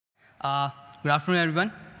Good afternoon,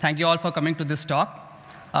 everyone. Thank you all for coming to this talk.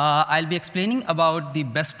 I'll be explaining about the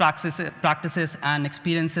best practices and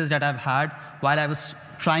experiences that I've had while I was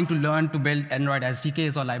trying to learn to build Android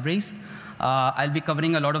SDKs or libraries. I'll be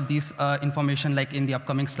covering a lot of these information like in the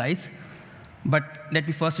upcoming slides. But let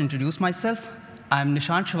me first introduce myself. I'm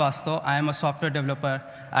Nishant Srivastava. I am a software developer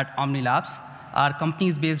at Omni Labs. Our company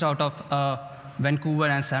is based out of Vancouver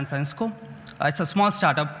and San Francisco. It's a small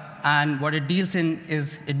startup. And what it deals in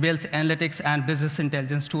is it builds analytics and business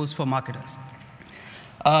intelligence tools for marketers.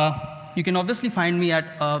 You can obviously find me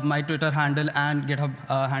at my Twitter handle and GitHub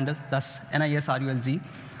handle. That's NISRULZ.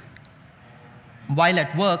 While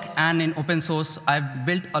at work and in open source, I've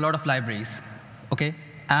built a lot of libraries. Okay?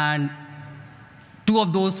 And two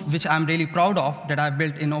of those which I'm really proud of that I've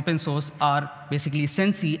built in open source are basically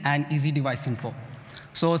Sensi and Easy Device Info.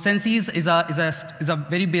 So Sensi is a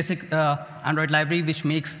very basic Android library which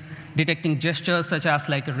makes detecting gestures such as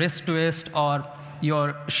like a wrist twist or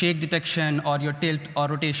your shake detection or your tilt or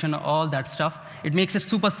rotation, all that stuff. It makes it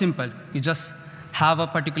super simple. You just have a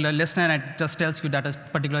particular listener and it just tells you that a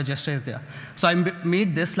particular gesture is there. So I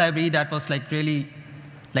made this library that was like really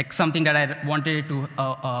like something that I wanted to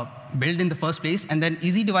build in the first place. And then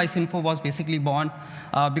Easy Device Info was basically born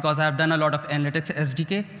because I have done a lot of analytics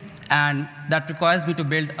SDK. And that requires me to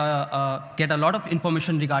build, get a lot of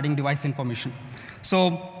information regarding device information.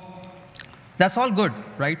 So that's all good,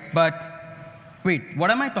 right? But wait,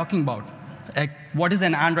 what am I talking about? Like, what is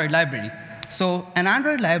an Android library? So an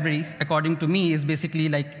Android library, according to me, is basically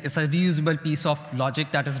like it's a reusable piece of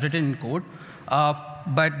logic that is written in code.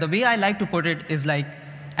 But the way I like to put it is like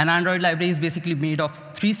an Android library is basically made of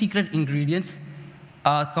 3 secret ingredients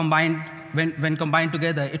combined. When combined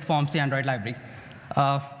together, it forms the Android library.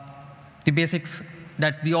 The basics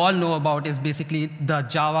that we all know about is basically the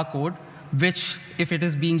Java code, which, if it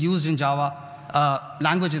is being used in Java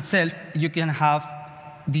language itself, you can have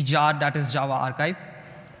the jar that is Java archive.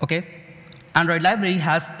 Okay? Android library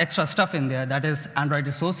has extra stuff in there, that is Android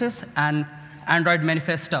resources and Android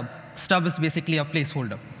manifest stub. Stub is basically a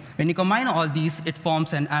placeholder. When you combine all these, it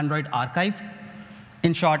forms an Android archive,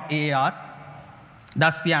 in short, AAR.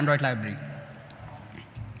 That's the Android library.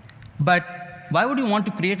 But why would you want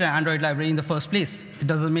to create an Android library in the first place? It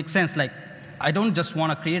doesn't make sense. Like, I don't just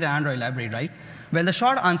want to create an Android library, right? Well, the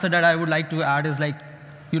short answer that I would like to add is like,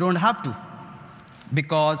 you don't have to.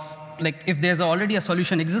 Because like, if there's already a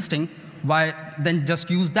solution existing, why then just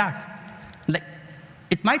use that? Like,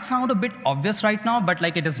 it might sound a bit obvious right now, but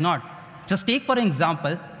like it is not. Just take, for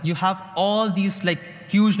example, you have all these like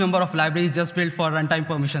huge number of libraries just built for runtime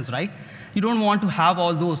permissions, right? You don't want to have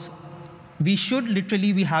all those. We should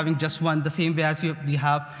literally be having just one, the same way as we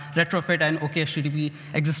have retrofit and OKHTTP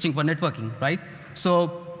existing for networking, right?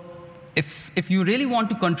 So if you really want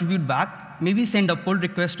to contribute back, maybe send a pull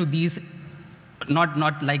request to these,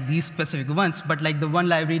 not like these specific ones, but like the one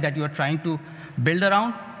library that you are trying to build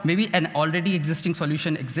around. Maybe an already existing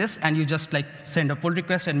solution exists, and you just like send a pull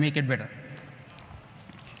request and make it better.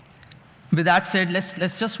 With that said,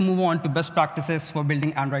 let's just move on to best practices for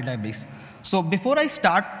building Android libraries. So before I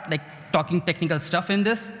start like talking technical stuff in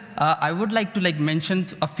this, I would like to like mention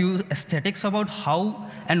a few aesthetics about how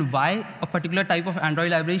and why a particular type of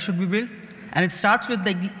Android library should be built. And it starts with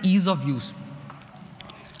like the ease of use.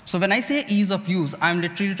 So when I say ease of use, I'm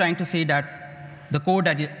literally trying to say that the code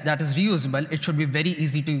that is reusable, it should be very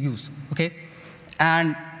easy to use, okay?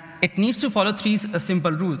 And it needs to follow 3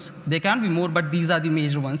 simple rules. There can be more, but these are the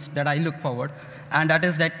major ones that I look forward. And that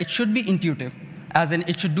is that it should be intuitive, as in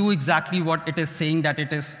it should do exactly what it is saying that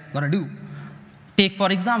it is going to do. Take,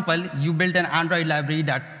 for example, you build an Android library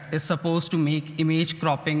that is supposed to make image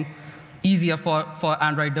cropping easier for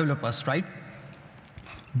Android developers, right?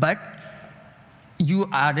 But you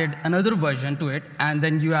added another version to it, and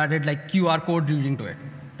then you added like QR code reading to it.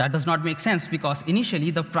 That does not make sense, because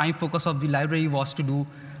initially the prime focus of the library was to do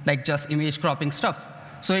like just image cropping stuff.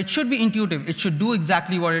 So it should be intuitive. It should do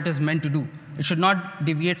exactly what it is meant to do. It should not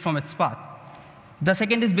deviate from its path. The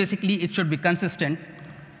second is basically it should be consistent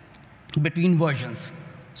between versions.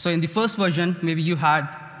 So in the first version, maybe you had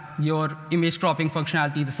your image cropping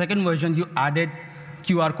functionality. The second version, you added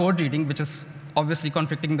QR code reading, which is obviously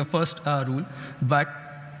conflicting the first rule. But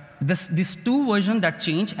these 2 versions that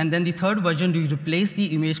change, and then the third version, you replace the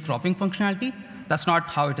image cropping functionality. That's not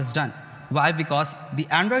how it is done. Why? Because the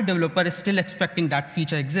Android developer is still expecting that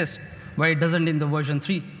feature exists, where it doesn't in the version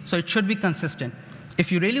 3. So it should be consistent.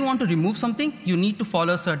 If you really want to remove something, you need to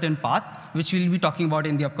follow a certain path, which we'll be talking about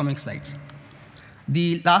in the upcoming slides.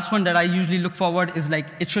 The last one that I usually look forward is like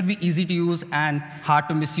it should be easy to use and hard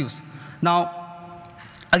to misuse. Now,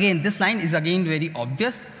 again, this line is again very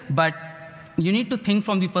obvious, but you need to think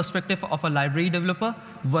from the perspective of a library developer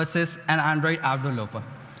versus an Android app developer.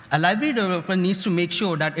 A library developer needs to make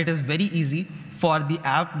sure that it is very easy for the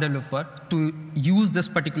app developer to use this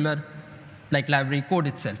particular library code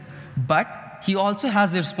itself. But he also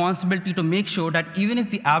has the responsibility to make sure that even if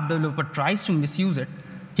the app developer tries to misuse it,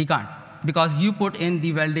 he can't, because you put in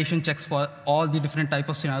the validation checks for all the different type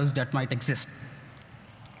of scenarios that might exist.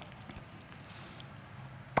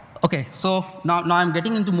 OK, so now I'm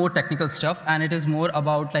getting into more technical stuff, and it is more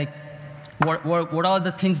about what are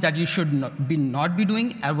the things that you should not be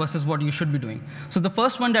doing versus what you should be doing. So the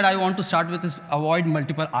first one that I want to start with is avoid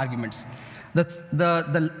multiple arguments.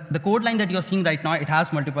 The code line that you're seeing right now, it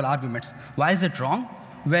has multiple arguments. Why is it wrong?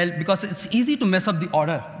 Well, because it's easy to mess up the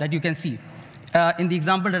order that you can see. In the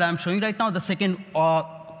example that I'm showing right now, the second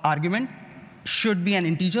argument should be an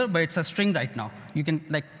integer, but it's a string right now. You can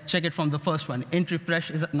check it from the first one. Int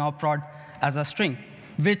refresh is now prod as a string,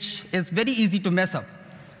 which is very easy to mess up.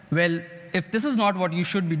 Well, if this is not what you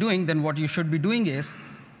should be doing, then what you should be doing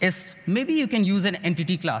is maybe you can use an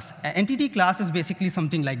entity class. An entity class is basically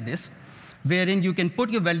something like this, wherein you can put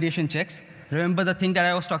your validation checks. Remember the thing that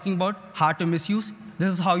I was talking about, hard to misuse?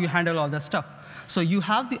 This is how you handle all that stuff. So you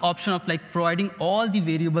have the option of providing all the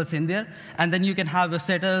variables in there, and then you can have your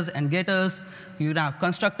setters and getters, you can have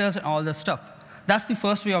constructors and all this stuff. That's the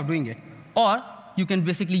first way of doing it. Or you can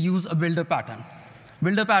basically use a builder pattern.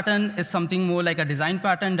 Builder pattern is something more like a design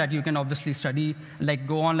pattern that you can obviously study,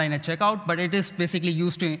 go online and check out, but it is basically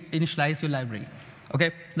used to initialize your library.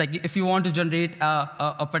 Okay, if you want to generate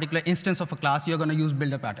a particular instance of a class, you're going to use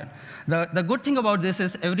builder pattern. The good thing about this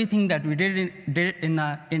is everything that we did in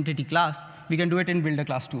an entity class, we can do it in builder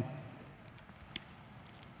class too.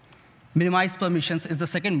 Minimize permissions is the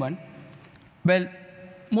second one. Well,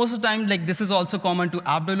 most of the time, this is also common to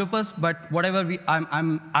app developers, but whatever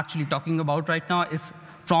I'm actually talking about right now is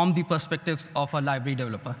from the perspectives of a library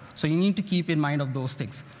developer. So you need to keep in mind of those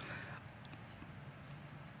things.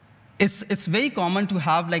 It's very common to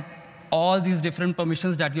have all these different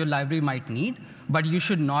permissions that your library might need, but you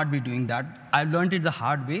should not be doing that. I learned it the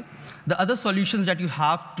hard way. The other solutions that you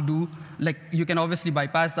have to do, you can obviously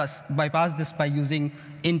bypass this by using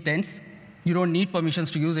intents. You don't need permissions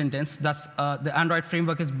to use intents. The Android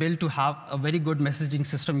framework is built to have a very good messaging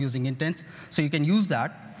system using intents, so you can use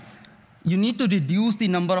that. You need to reduce the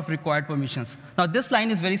number of required permissions. Now, this line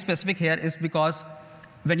is very specific here is because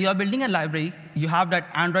when you are building a library, you have that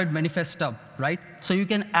Android manifest stub, right? So you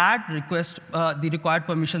can add the required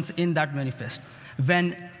permissions in that manifest.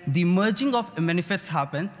 When the merging of manifests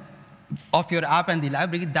happen of your app and the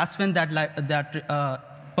library, that's when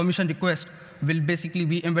that permission request will basically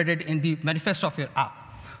be embedded in the manifest of your app.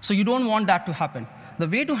 So you don't want that to happen. The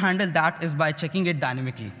way to handle that is by checking it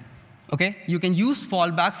dynamically. Okay? You can use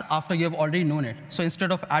fallbacks after you have already known it. So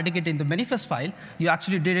instead of adding it in the manifest file, you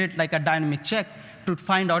actually did it like a dynamic check to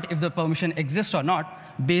find out if the permission exists or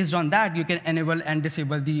not. Based on that, you can enable and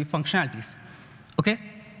disable the functionalities. Okay?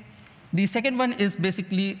 The second one is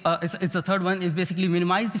basically, it's the third one, is basically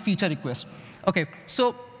minimize the feature request. Okay,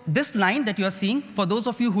 so this line that you are seeing, for those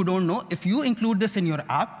of you who don't know, if you include this in your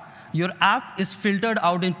app is filtered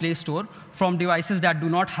out in Play Store from devices that do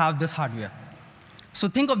not have this hardware. So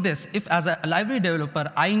think of this. If, as a library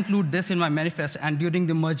developer, I include this in my manifest, and during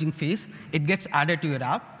the merging phase, it gets added to your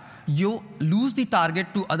app, you lose the target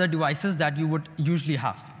to other devices that you would usually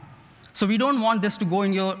have. So we don't want this to go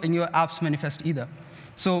in your app's manifest either.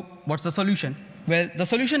 So what's the solution? Well, the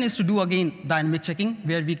solution is to do, again, dynamic checking,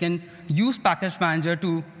 where we can use Package Manager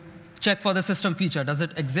to check for the system feature. Does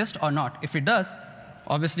it exist or not? If it does,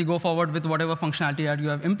 obviously go forward with whatever functionality that you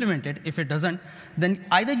have implemented. If it doesn't, then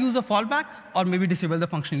either use a fallback or maybe disable the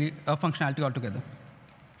functionality altogether.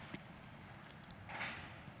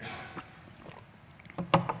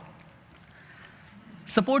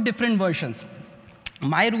 Support different versions.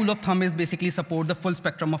 My rule of thumb is basically support the full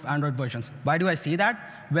spectrum of Android versions. Why do I say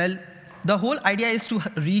that? Well, the whole idea is to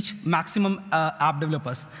reach maximum app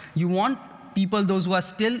developers. You want people, those who are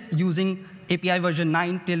still using API version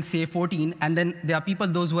 9 till, say, 14, and then there are people,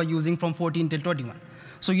 those who are using from 14 till 21.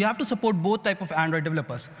 So you have to support both type of Android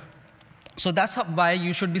developers. So that's why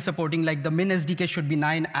you should be supporting, like, the min SDK should be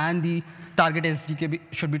 9, and the target SDK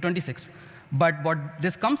should be 26. But what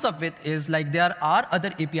this comes up with is, like, there are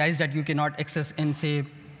other APIs that you cannot access in, say,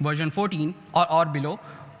 version 14 or below,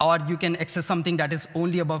 or you can access something that is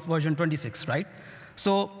only above version 26, right?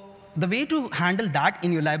 So the way to handle that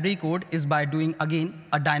in your library code is by doing, again,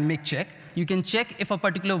 a dynamic check. You can check if a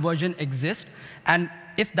particular version exists, and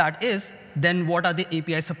if that is, then what are the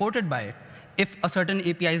APIs supported by it? If a certain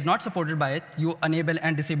API is not supported by it, you enable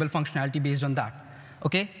and disable functionality based on that,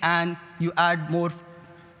 okay? And you add more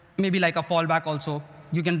maybe like a fallback also.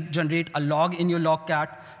 You can generate a log in your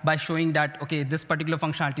logcat by showing that, OK, this particular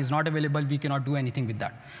functionality is not available. We cannot do anything with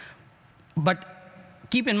that. But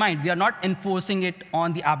keep in mind, we are not enforcing it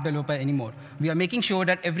on the app developer anymore. We are making sure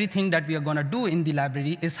that everything that we are going to do in the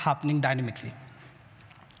library is happening dynamically.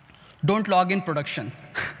 Don't log in production.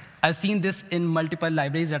 I've seen this in multiple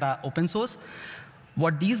libraries that are open source.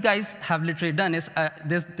 What these guys have literally done is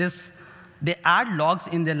they add logs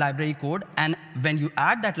in their library code, and when you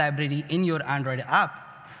add that library in your Android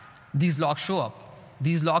app, these logs show up.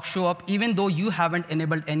 These logs show up even though you haven't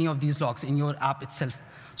enabled any of these logs in your app itself.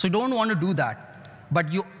 So you don't want to do that,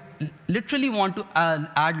 but you literally want to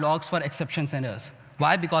add logs for exceptions and errors.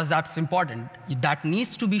 Why? Because that's important. That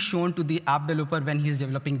needs to be shown to the app developer when he's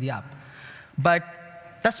developing the app. But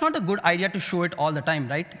that's not a good idea to show it all the time,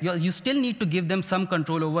 right? You still need to give them some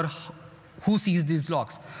control over who sees these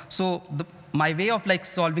logs. So my way of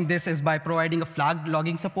solving this is by providing a flag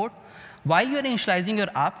logging support. While you're initializing your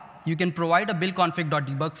app, you can provide a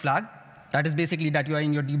build-config.debug flag. That is basically that you are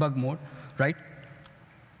in your debug mode, right?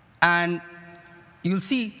 And you'll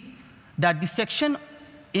see that the section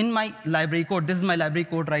in my library code, this is my library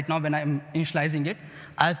code right now when I'm initializing it,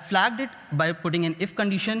 I've flagged it by putting an if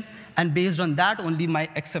condition, and based on that, only my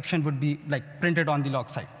exception would be printed on the log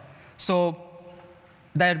side. So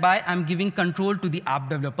thereby, I'm giving control to the app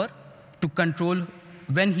developer to control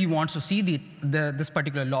when he wants to see this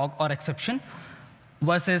particular log or exception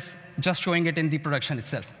versus just showing it in the production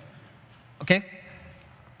itself. OK?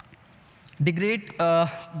 Degrade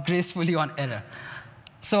gracefully on error.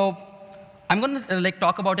 So I'm going to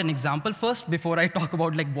talk about an example first before I talk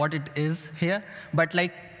about what it is here. But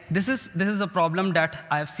this is a problem that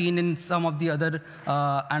I've seen in some of the other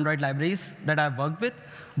Android libraries that I've worked with.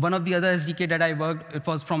 One of the other SDK that I worked, it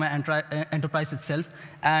was from an enterprise itself.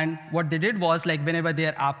 And what they did was, whenever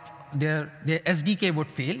their SDK would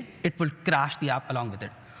fail, it will crash the app along with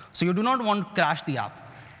it. So you do not want to crash the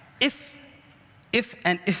app. If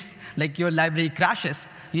your library crashes,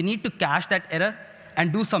 you need to cache that error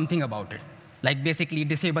and do something about it. Basically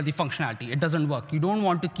disable the functionality. It doesn't work. You don't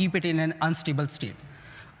want to keep it in an unstable state.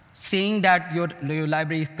 Saying that your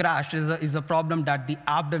library crashed is a problem that the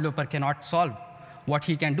app developer cannot solve. What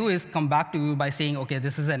he can do is come back to you by saying, OK,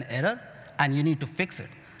 this is an error, and you need to fix it.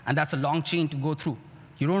 And that's a long chain to go through.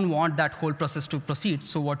 You don't want that whole process to proceed.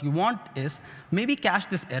 So what you want is maybe cache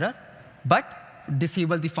this error, but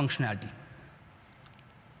disable the functionality.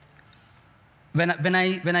 When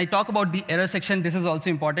I talk about the error section, this is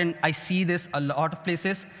also important. I see this a lot of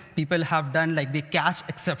places. People have done they cache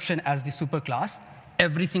exception as the superclass.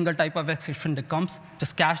 Every single type of exception that comes,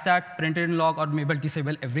 just cache that, print it in log, or maybe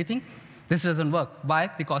disable everything. This doesn't work. Why?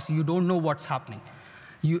 Because you don't know what's happening.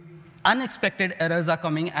 Unexpected errors are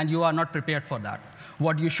coming, and you are not prepared for that.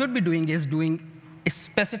 What you should be doing is doing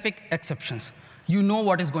specific exceptions. You know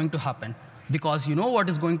what is going to happen. Because you know what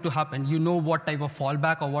is going to happen, you know what type of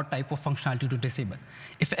fallback or what type of functionality to disable.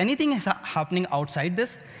 If anything is happening outside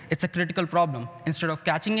this, it's a critical problem. Instead of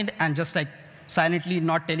catching it and just silently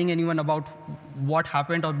not telling anyone about what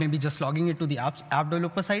happened, or maybe just logging it to the app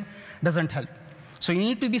developer side, doesn't help. So you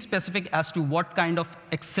need to be specific as to what kind of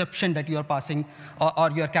exception that you are passing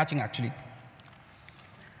or you are catching, actually.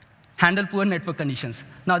 Handle poor network conditions.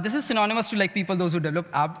 Now, this is synonymous to people, those who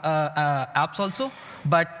develop apps also.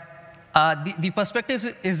 But the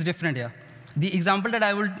perspective is different here. The example that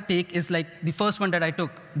I will take is the first one that I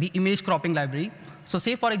took, the image cropping library. So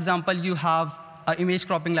say, for example, you have an image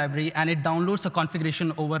cropping library, and it downloads a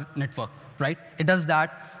configuration over network, right? It does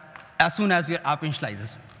that as soon as your app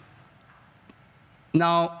initializes.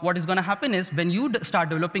 Now, what is going to happen is when you start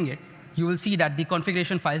developing it, you will see that the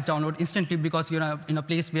configuration files download instantly because you're in a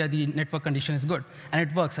place where the network condition is good, and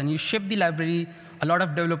it works. And you ship the library. A lot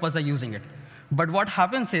of developers are using it. But what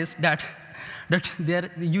happens is that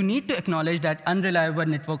you need to acknowledge that unreliable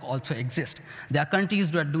network also exists. There are countries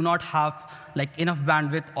that do not have enough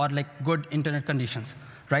bandwidth or good internet conditions,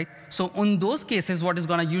 right? So in those cases, what is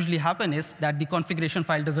going to usually happen is that the configuration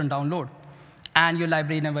file doesn't download, and your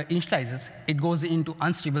library never initializes. It goes into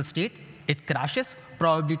unstable state. It crashes,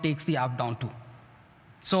 probably takes the app down too.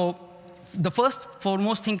 So the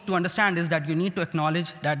foremost thing to understand is that you need to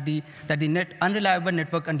acknowledge that the unreliable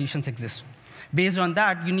network conditions exist. Based on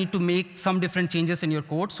that, you need to make some different changes in your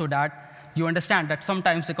code so that you understand that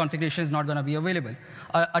sometimes the configuration is not going to be available.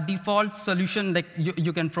 A default solution,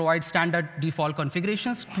 you can provide standard default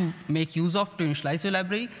configurations to make use of to initialize your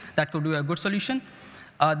library. That could be a good solution.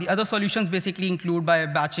 The other solutions basically include by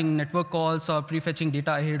batching network calls or prefetching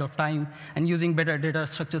data ahead of time and using better data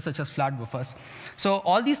structures such as flat buffers. So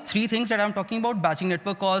all these three things that I'm talking about, batching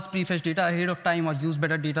network calls, prefetch data ahead of time, or use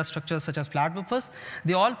better data structures such as flat buffers,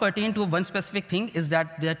 they all pertain to one specific thing, is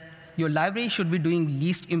that your library should be doing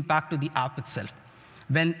least impact to the app itself.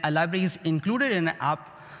 When a library is included in an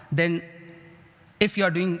app, then if you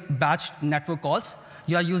are doing batch network calls,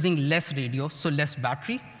 you are using less radio, so less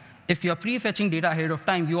battery. If you're prefetching data ahead of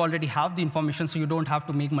time, you already have the information, so you don't have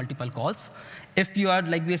to make multiple calls. If you are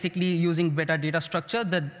basically using better data structure,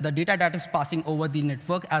 the data that is passing over the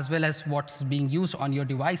network as well as what's being used on your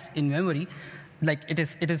device in memory, it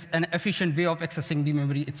is an efficient way of accessing the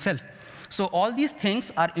memory itself. So all these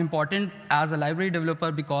things are important as a library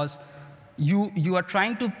developer because you are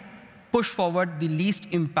trying to push forward the least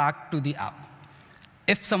impact to the app.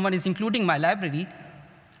 If someone is including my library,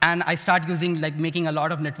 and I start making a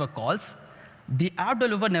lot of network calls, the app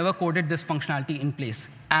developer never coded this functionality in place.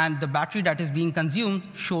 And the battery that is being consumed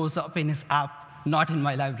shows up in his app, not in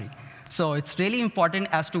my library. So it's really important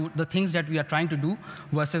as to the things that we are trying to do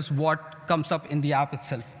versus what comes up in the app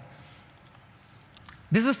itself.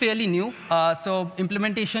 This is fairly new. So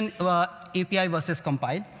implementation, API versus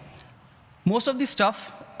compile. Most of the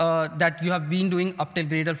stuff that you have been doing up till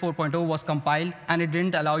Gradle 4.0 was compile, and it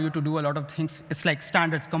didn't allow you to do a lot of things. It's like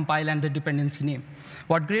standard compile and the dependency name.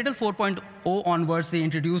 What Gradle 4.0 onwards they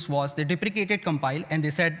introduced was they deprecated compile, and they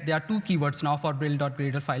said there are two keywords now for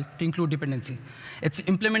build.gradle file to include dependency. It's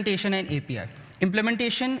implementation and API.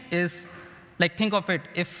 Implementation is, think of it,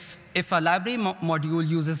 if a library module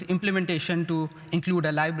uses implementation to include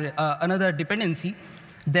a library, another dependency,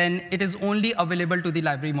 then it is only available to the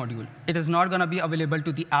library module. It is not going to be available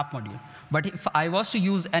to the app module. But if I was to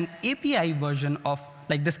use an API version of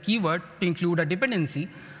this keyword to include a dependency,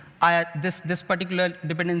 this particular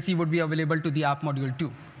dependency would be available to the app module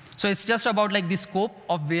too. So it's just about the scope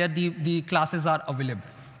of where the classes are available.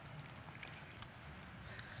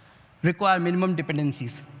 Require minimum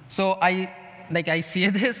dependencies. So I say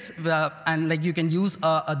this, and you can use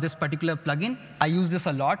this particular plugin. I use this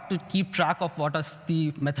a lot to keep track of what is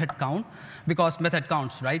the method count, because method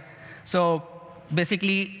counts, right? So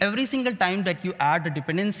basically, every single time that you add a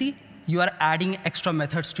dependency, you are adding extra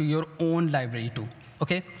methods to your own library too,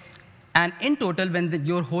 okay? And in total, when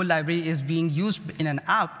your whole library is being used in an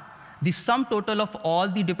app, the sum total of all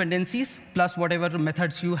the dependencies plus whatever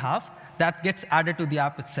methods you have, that gets added to the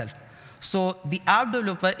app itself. So the app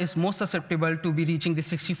developer is most susceptible to be reaching the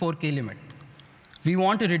 64K limit. We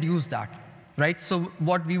want to reduce that, right? So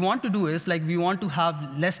what we want to do is we want to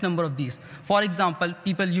have less number of these. For example,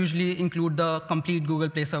 people usually include the complete Google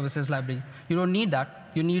Play Services library. You don't need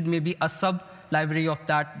that. You need maybe a sub-library of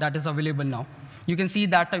that is available now. You can see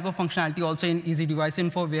that type of functionality also in Easy Device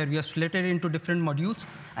Info, where we have split it into different modules,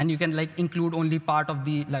 and you can include only part of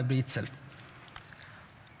the library itself.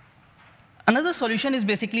 Another solution is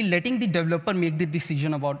basically letting the developer make the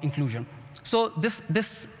decision about inclusion. So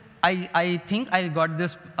I think I got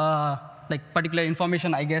this particular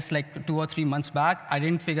information, I guess, 2 or 3 months back. I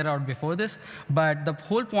didn't figure out before this. But the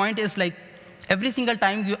whole point is every single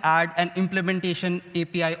time you add an implementation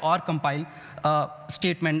API or compile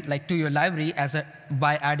statement to your library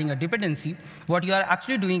by adding a dependency, what you are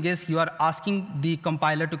actually doing is you are asking the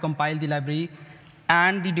compiler to compile the library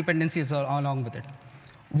and the dependencies along with it.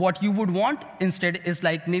 What you would want instead is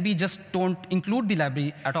maybe just don't include the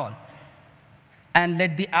library at all, and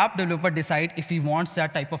let the app developer decide if he wants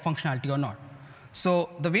that type of functionality or not. So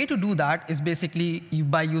the way to do that is basically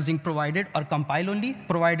by using provided or compile only.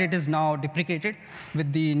 Provided is now deprecated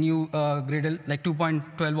with the new Gradle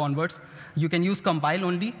 2.12 onwards. You can use compile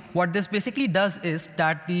only. What this basically does is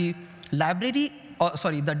that the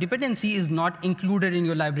dependency is not included in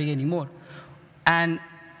your library anymore. And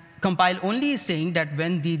compile only is saying that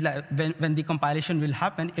when the compilation will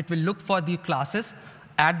happen, it will look for the classes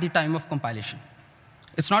at the time of compilation.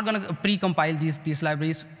 It's not going to pre-compile these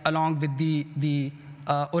libraries along with the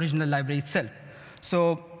original library itself.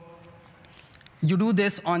 So you do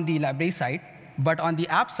this on the library side, but on the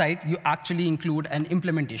app side, you actually include an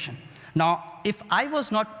implementation. Now, if I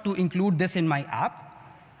was not to include this in my app,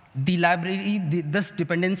 the library, this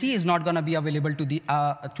dependency is not going to be available to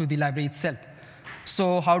the library itself.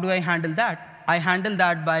 So how do I handle that? I handle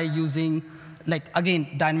that by using, again,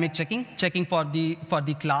 dynamic checking for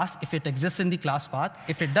the class if it exists in the class path.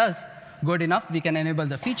 If it does, good enough, we can enable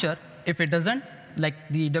the feature. If it doesn't,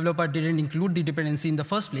 the developer didn't include the dependency in the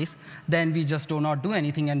first place, then we just do not do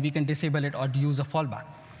anything, and we can disable it or use a fallback.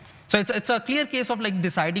 So it's a clear case of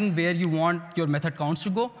deciding where you want your method counts to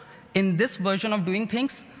go. In this version of doing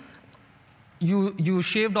things, you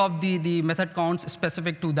shaved off the method counts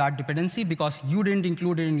specific to that dependency because you didn't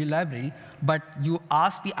include it in your library, but you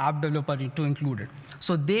asked the app developer to include it.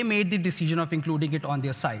 So they made the decision of including it on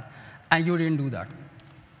their side, and you didn't do that.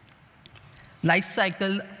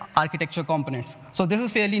 Lifecycle architecture components. So this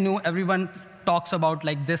is fairly new. Everyone talks about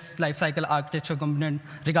like this lifecycle architecture component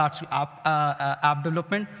regards to app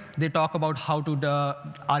development. They talk about how to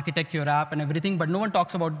architect your app and everything, but no one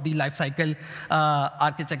talks about the lifecycle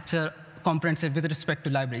architecture components with respect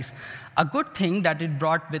to libraries. A good thing that it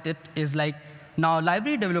brought with it is like now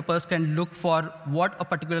library developers can look for what a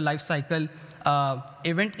particular lifecycle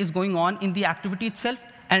event is going on in the activity itself,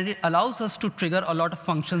 and it allows us to trigger a lot of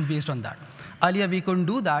functions based on that. Earlier, we couldn't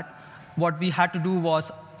do that. What we had to do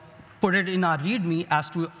was put it in our README as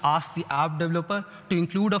to ask the app developer to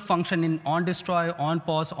include a function in onDestroy,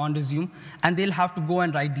 onPause, onResume, and they'll have to go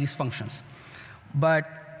and write these functions. But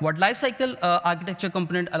what lifecycle architecture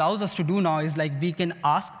component allows us to do now is like we can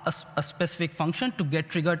ask a specific function to get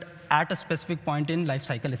triggered at a specific point in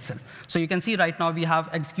lifecycle itself. So you can see right now we have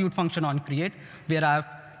execute function on create, where I've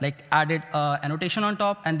like added annotation on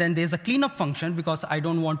top, and then there's a cleanup function because I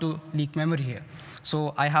don't want to leak memory here.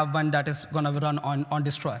 So I have one that is going to run on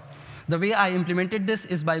destroy. The way I implemented this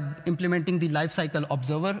is by implementing the lifecycle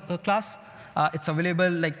observer class. It's available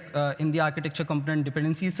like in the architecture component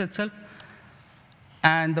dependencies itself.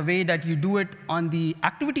 And the way that you do it on the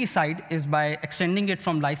activity side is by extending it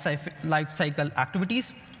from lifecycle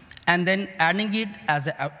activities and then adding it as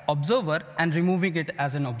an observer and removing it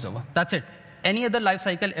as an observer. That's it. Any other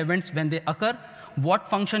lifecycle events, when they occur, what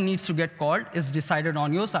function needs to get called is decided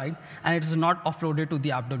on your side, and it is not offloaded to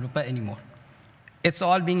the app developer anymore. It's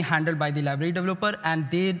all being handled by the library developer, and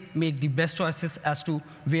they make the best choices as to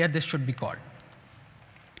where this should be called.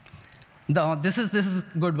 This is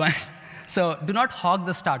a good one. So do not hog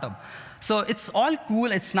the startup. So it's all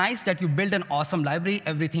cool. It's nice that you build an awesome library.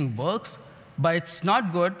 Everything works. But it's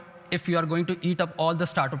not good if you are going to eat up all the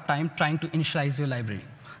startup time trying to initialize your library.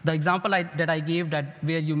 The example that I gave,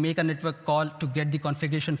 where you make a network call to get the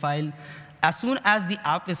configuration file, as soon as the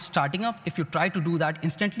app is starting up, if you try to do that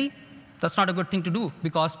instantly, that's not a good thing to do,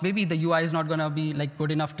 because maybe the UI is not going to be like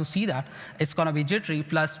good enough to see that. It's going to be jittery,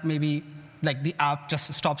 plus maybe like the app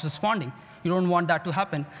just stops responding. You don't want that to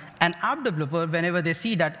happen. An app developer, whenever they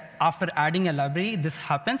see that after adding a library, this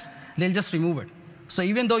happens, they'll just remove it. So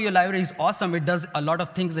even though your library is awesome, it does a lot of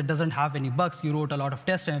things, it doesn't have any bugs, you wrote a lot of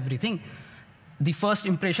tests and everything, the first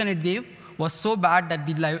impression it gave was so bad that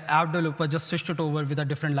the app developer just switched it over with a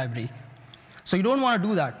different library. So you don't want to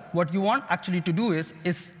do that. What you want actually to do is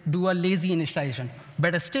do a lazy initialization.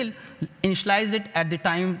 Better still, initialize it at the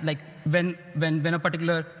time like when a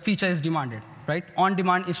particular feature is demanded. Right?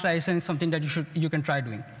 On-demand initialization is something that you can try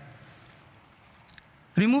doing.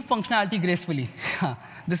 Remove functionality gracefully.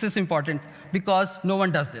 This is important because no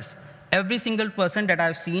one does this. Every single person that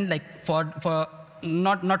I've seen, like for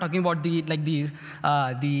not talking about the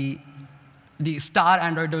star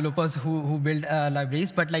Android developers who build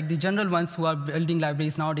libraries, but like the general ones who are building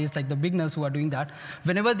libraries nowadays, like the beginners who are doing that,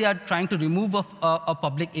 whenever they are trying to remove a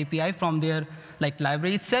public API from their like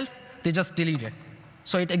library itself, they just delete it.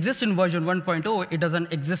 So it exists in version 1.0, it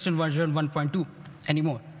doesn't exist in version 1.2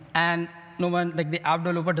 anymore. And no one, like the app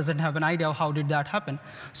developer doesn't have an idea of how did that happen.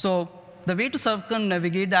 So the way to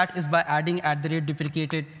circumnavigate that is by adding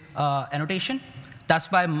 @deprecated annotation. That's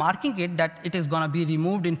by marking it that it is going to be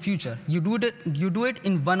removed in future. You do it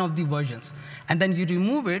in one of the versions, and then you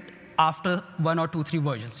remove it after 1 or 2, 3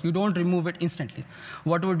 versions. You don't remove it instantly.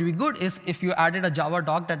 What would be good is if you added a Java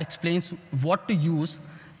doc that explains what to use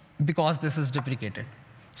because this is deprecated.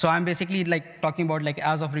 So I'm basically like talking about like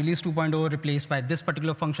as of release 2.0 replaced by this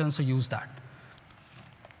particular function, so use that.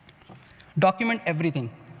 Document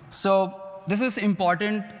everything. So this is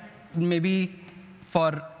important maybe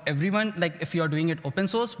for everyone, like if you're doing it open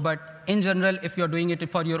source, but in general, if you're doing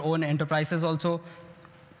it for your own enterprises also,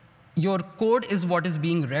 your code is what is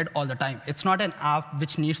being read all the time. It's not an app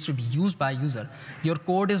which needs to be used by a user. Your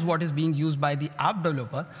code is what is being used by the app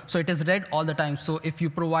developer, so it is read all the time. So if you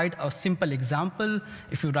provide a simple example,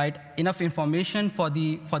 if you write enough information for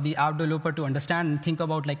the app developer to understand and think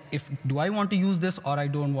about like, do I want to use this or I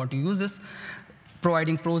don't want to use this,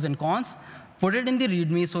 providing pros and cons, put it in the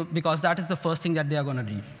README, because that is the first thing that they are going to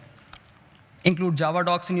read. Include Java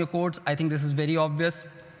docs in your codes. I think this is very obvious.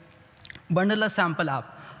 Bundle a sample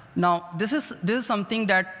app. Now, this is something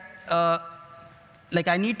that like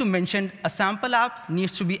I need to mention. A sample app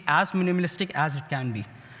needs to be as minimalistic as it can be.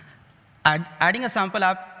 Adding a sample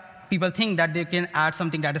app, people think that they can add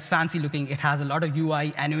something that is fancy looking. It has a lot of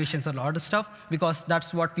UI, animations, a lot of stuff, because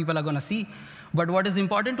that's what people are going to see. But what is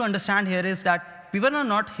important to understand here is that people are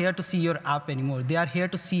not here to see your app anymore. They are here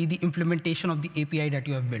to see the implementation of the API that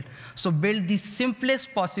you have built. So build the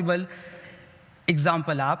simplest possible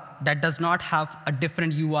example app that does not have a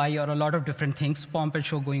different UI or a lot of different things, pomp and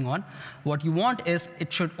show going on. What you want is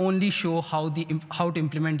it should only show how to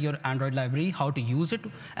implement your Android library, how to use it,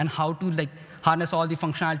 and how to harness all the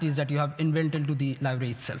functionalities that you have inbuilt into the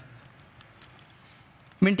library itself.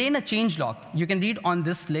 Maintain a changelog. You can read on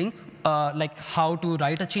this link how to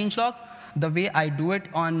write a changelog. The way I do it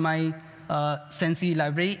on my Sensi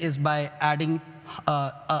library is by adding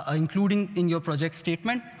including in your project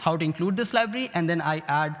statement how to include this library, and then I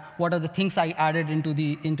add what are the things I added into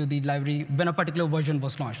the library when a particular version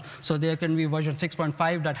was launched. So there can be version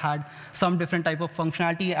 6.5 that had some different type of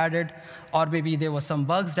functionality added, or maybe there was some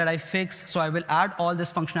bugs that I fixed. So I will add all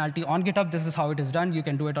this functionality on GitHub. This is how it is done. You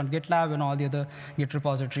can do it on GitLab and all the other Git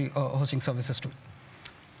repository hosting services too.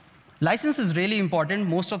 License is really important.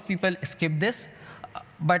 Most of people skip this,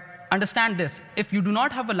 but understand this. If you do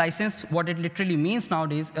not have a license, what it literally means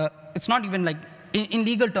nowadays, it's not even in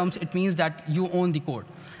legal terms, it means that you own the code.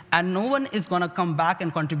 And no one is going to come back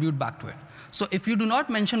and contribute back to it. So if you do not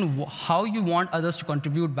mention how you want others to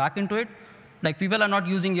contribute back into it, people are not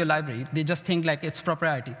using your library. They just think it's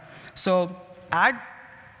proprietary. So add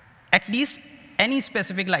at least any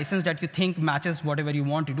specific license that you think matches whatever you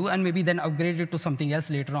want to do, and maybe then upgrade it to something else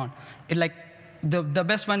later on. The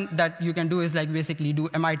best one that you can do is basically do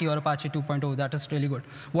MIT or Apache 2.0. That is really good.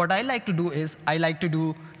 What I like to do is I like to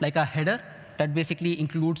do a header that basically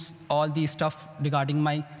includes all the stuff regarding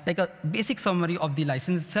my, a basic summary of the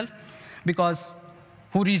license itself, because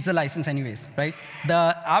who reads the license anyways, right?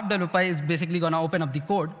 The app developer is basically going to open up the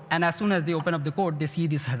code, and as soon as they open up the code, they see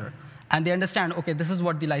this header. And they understand, OK, this is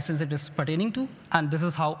what the license it is pertaining to, and this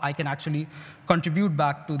is how I can actually contribute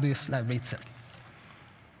back to this library itself.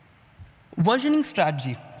 Versioning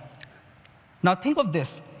strategy. Now think of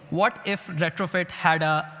this. What if Retrofit had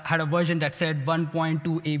a version that said 1.2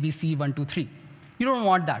 ABC 123? You don't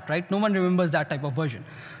want that, right? No one remembers that type of version.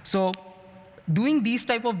 So doing these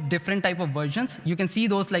different type of versions, you can see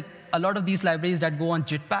those a lot of these libraries that go on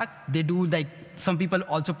Jetpack, they do some people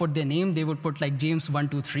also put their name. They would put James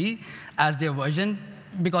 123 as their version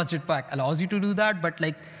because Jetpack allows you to do that. But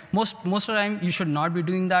most of the time, you should not be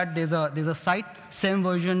doing that. There's a site,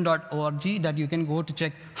 semversion.org, that you can go to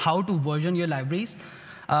check how to version your libraries.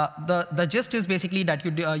 The gist is basically that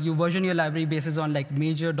you version your library basis on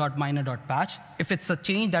major.minor.patch. If it's a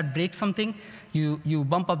change that breaks something, you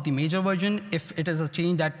bump up the major version. If it is a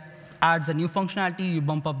change that adds a new functionality, you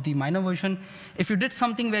bump up the minor version. If you did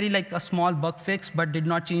something very a small bug fix but did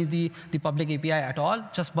not change the public API at all,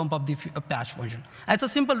 just bump up the patch version. And it's a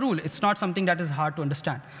simple rule. It's not something that is hard to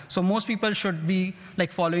understand. So most people should be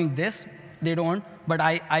following this. They don't, but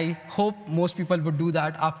I hope most people would do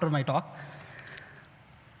that after my talk.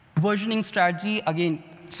 Versioning strategy, again,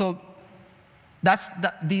 so that's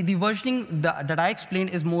the versioning that I explained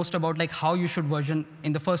is most about how you should version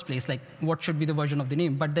in the first place, what should be the version of the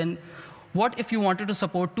name. But then what if you wanted to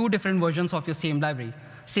support two different versions of your same library?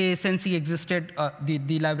 Say Sensi existed,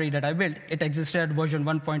 the library that I built, it existed at version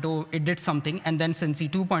 1.0, it did something, and then Sensi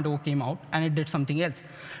 2.0 came out, and it did something else.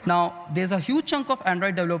 Now, there's a huge chunk of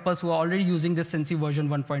Android developers who are already using this Sensi version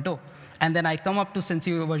 1.0, and then I come up to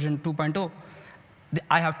Sensi version 2.0.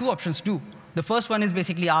 I have two options too. The first one is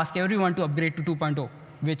basically ask everyone to upgrade to 2.0,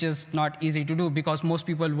 which is not easy to do because most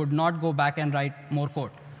people would not go back and write more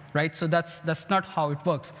code, right? So that's not how it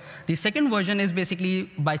works. The second version is basically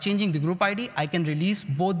by changing the group ID, I can release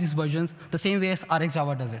both these versions the same way as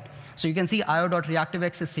RxJava does it. So you can see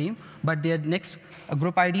io.reactivex is same, but their next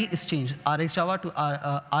group ID is changed. RxJava to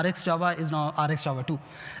RxJava is now RxJava 2.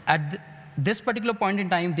 At this particular point in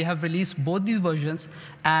time, they have released both these versions,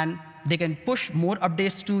 and they can push more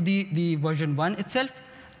updates to the version 1 itself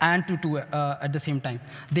and to 2 at the same time.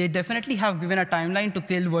 They definitely have given a timeline to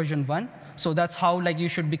kill version 1. So that's how you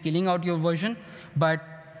should be killing out your version. But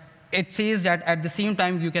it says that at the same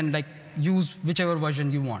time, you can use whichever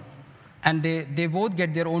version you want. And they both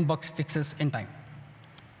get their own bug fixes in time.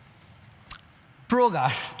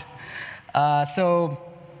 ProGuard. So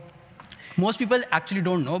most people actually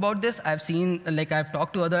don't know about this. I've seen, I've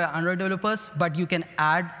talked to other Android developers, but you can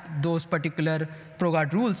add those particular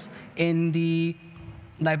ProGuard rules in the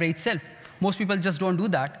library itself. Most people just don't do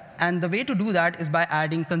that. And the way to do that is by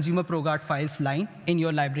adding consumer ProGuard files line in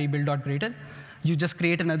your library build.gradle. You just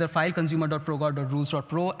create another file,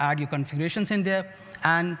 consumer.ProGuard.rules.pro, add your configurations in there,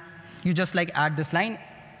 and you just add this line.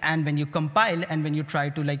 And when you compile and when you try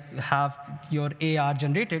to have your AR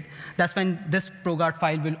generated, that's when this ProGuard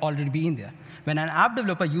file will already be in there. When an app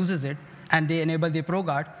developer uses it and they enable the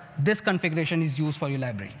ProGuard, this configuration is used for your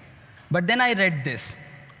library. But then I read this,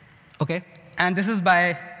 okay? And this is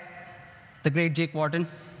by the great Jake Wharton.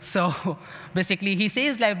 So basically, he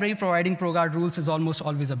says library providing pro-guard rules is almost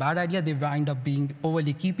always a bad idea. They wind up being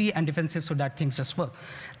overly keepy and defensive so that things just work.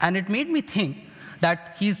 And it made me think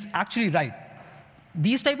that he's actually right.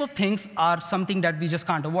 These type of things are something that we just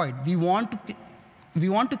can't avoid. We want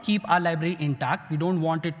to keep our library intact. We don't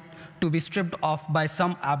want it to be stripped off by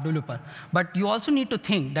some app developer. But you also need to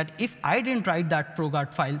think that if I didn't write that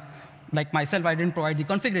pro-guard file, like myself, I didn't provide the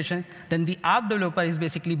configuration, then the app developer is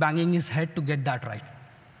basically banging his head to get that right.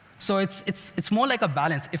 So it's more like a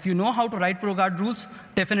balance. If you know how to write pro-guard rules,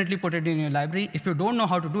 definitely put it in your library. If you don't know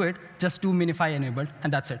how to do it, just do minify enabled,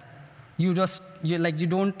 and that's it. You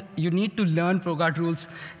need to learn pro-guard rules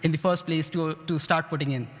in the first place to start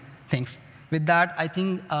putting in things. With that, I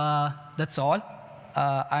think that's all.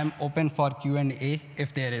 I'm open for Q&A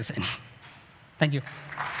if there is any. Thank you.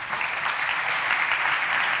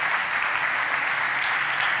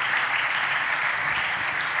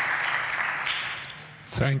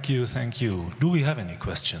 Thank you, thank you. Do we have any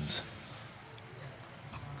questions?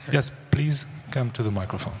 Yes, please come to the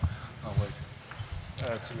microphone. Oh, wait.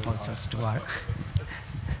 It's a little hard.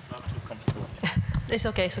 It's not too comfortable. It's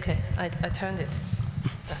okay, it's okay. I turned it.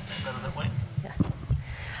 Better that way? Yeah.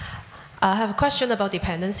 I have a question about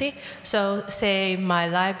dependency. So say my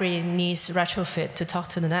library needs retrofit to talk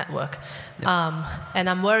to the network. Yeah. And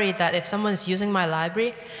I'm worried that if someone is using my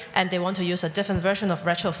library and they want to use a different version of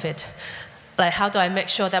retrofit, like how do I make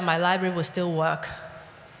sure that my library will still work?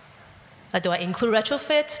 Like, do I include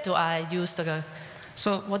retrofit? Do I use the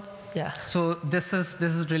Yeah. So this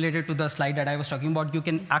is related to the slide that I was talking about. You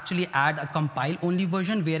can actually add a compile-only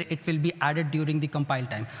version where it will be added during the compile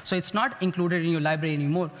time. So it's not included in your library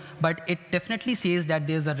anymore, but it definitely says that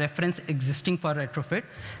there's a reference existing for retrofit,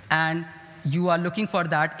 and you are looking for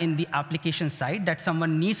that in the application side that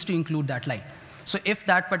someone needs to include that line. So if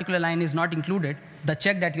that particular line is not included, the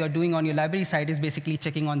check that you're doing on your library side is basically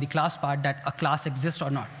checking on the class part that a class exists or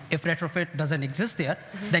not. If retrofit doesn't exist there,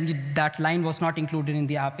 then that line was not included in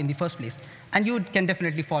the app in the first place. And you can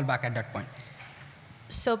definitely fall back at that point.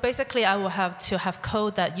 So basically, I will have to have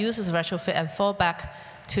code that uses retrofit and fall back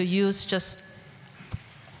to use just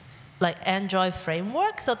like Android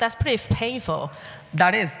framework. So that's pretty painful.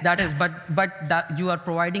 That is, but that you are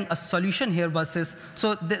providing a solution here versus,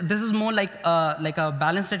 so this is more like a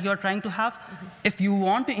balance that you are trying to have. If you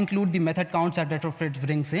want to include the method counts that retrofit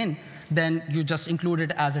brings in, then you just include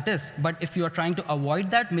it as it is. But if you are trying to avoid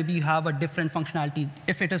that, maybe you have a different functionality.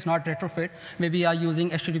 If it is not retrofit, maybe you are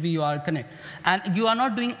using HTTP URL connect. And you are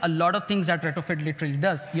not doing a lot of things that retrofit literally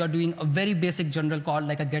does. You are doing a very basic general call,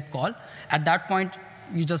 like a get call. At that point,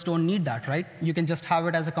 you just don't need that, right? You can just have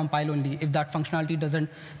it as a compile only. If that functionality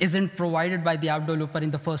isn't provided by the app developer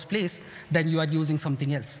in the first place, then you are using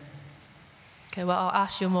something else. Okay, well, I'll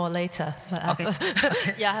ask you more later. Okay.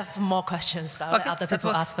 Okay. Yeah, I have more questions, but I'll let other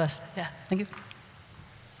people ask first. Yeah. Thank you.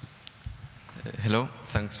 Hello,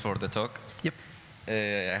 thanks for the talk. Yep. I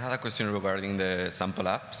had a question regarding the sample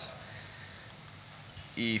apps.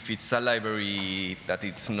 If it's a library that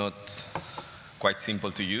it's not quite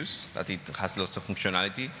simple to use, that it has lots of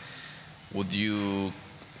functionality, would you,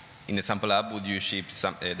 in the sample app, would you ship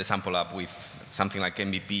the sample app with something like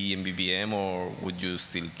MVP and BBM, or would you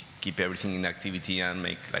still keep everything in activity and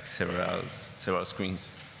make like several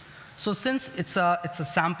screens? So since it's a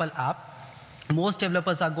sample app, most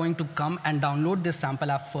developers are going to come and download this sample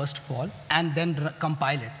app first of all, and then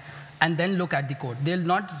compile it, and then look at the code. They'll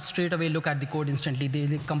not straight away look at the code instantly.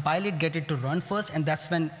 They'll compile it, get it to run first, and that's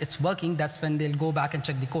when it's working. That's when they'll go back and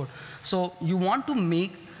check the code. So you want to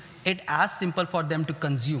make it as simple for them to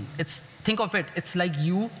consume. Think of it, it's like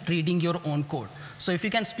you reading your own code. So if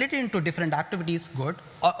you can split it into different activities, good.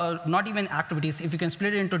 Or not even activities, if you can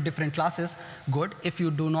split it into different classes, good. If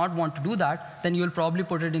you do not want to do that, then you'll probably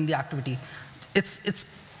put it in the activity. It's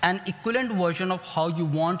an equivalent version of how you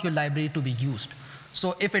want your library to be used.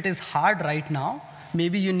 So if it is hard right now,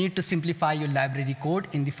 maybe you need to simplify your library code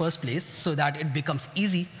in the first place so that it becomes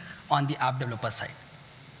easy on the app developer side.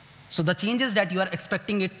 So the changes that you are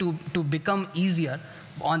expecting it to become easier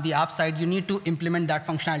on the app side, you need to implement that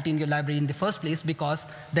functionality in your library in the first place, because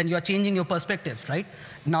then you are changing your perspective, right?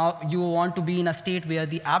 Now you want to be in a state where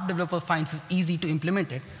the app developer finds it easy to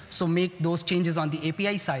implement it. So make those changes on the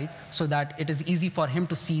API side so that it is easy for him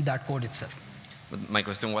to see that code itself. But my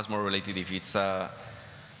question was more related if it's a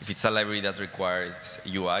library that requires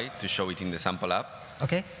UI to show it in the sample app.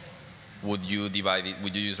 Okay. would you divide it?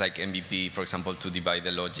 Would you use like MVP, for example, to divide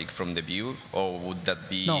the logic from the view, or would that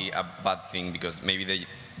be a bad thing because maybe the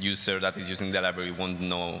user that is using the library won't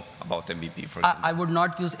know about MVP, for example? I would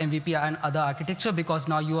not use MVP and other architecture because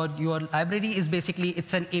now your library is basically,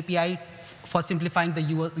 it's an API for simplifying the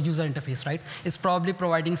user interface, right? It's probably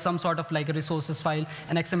providing some sort of like a resources file,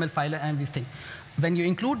 an XML file, and everything. When you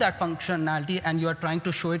include that functionality and you are trying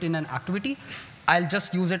to show it in an activity, I'll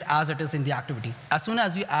just use it as it is in the activity. As soon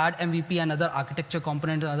as you add MVP and other architecture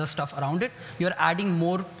component and other stuff around it, you're adding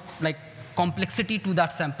more like complexity to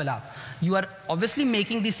that sample app. You are obviously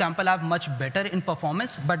making the sample app much better in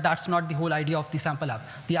performance, but that's not the whole idea of the sample app.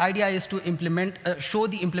 The idea is to implement, show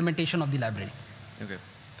the implementation of the library. Okay,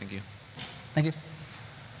 thank you. Thank you.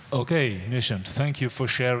 Okay, Nishant, thank you for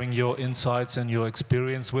sharing your insights and your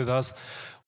experience with us.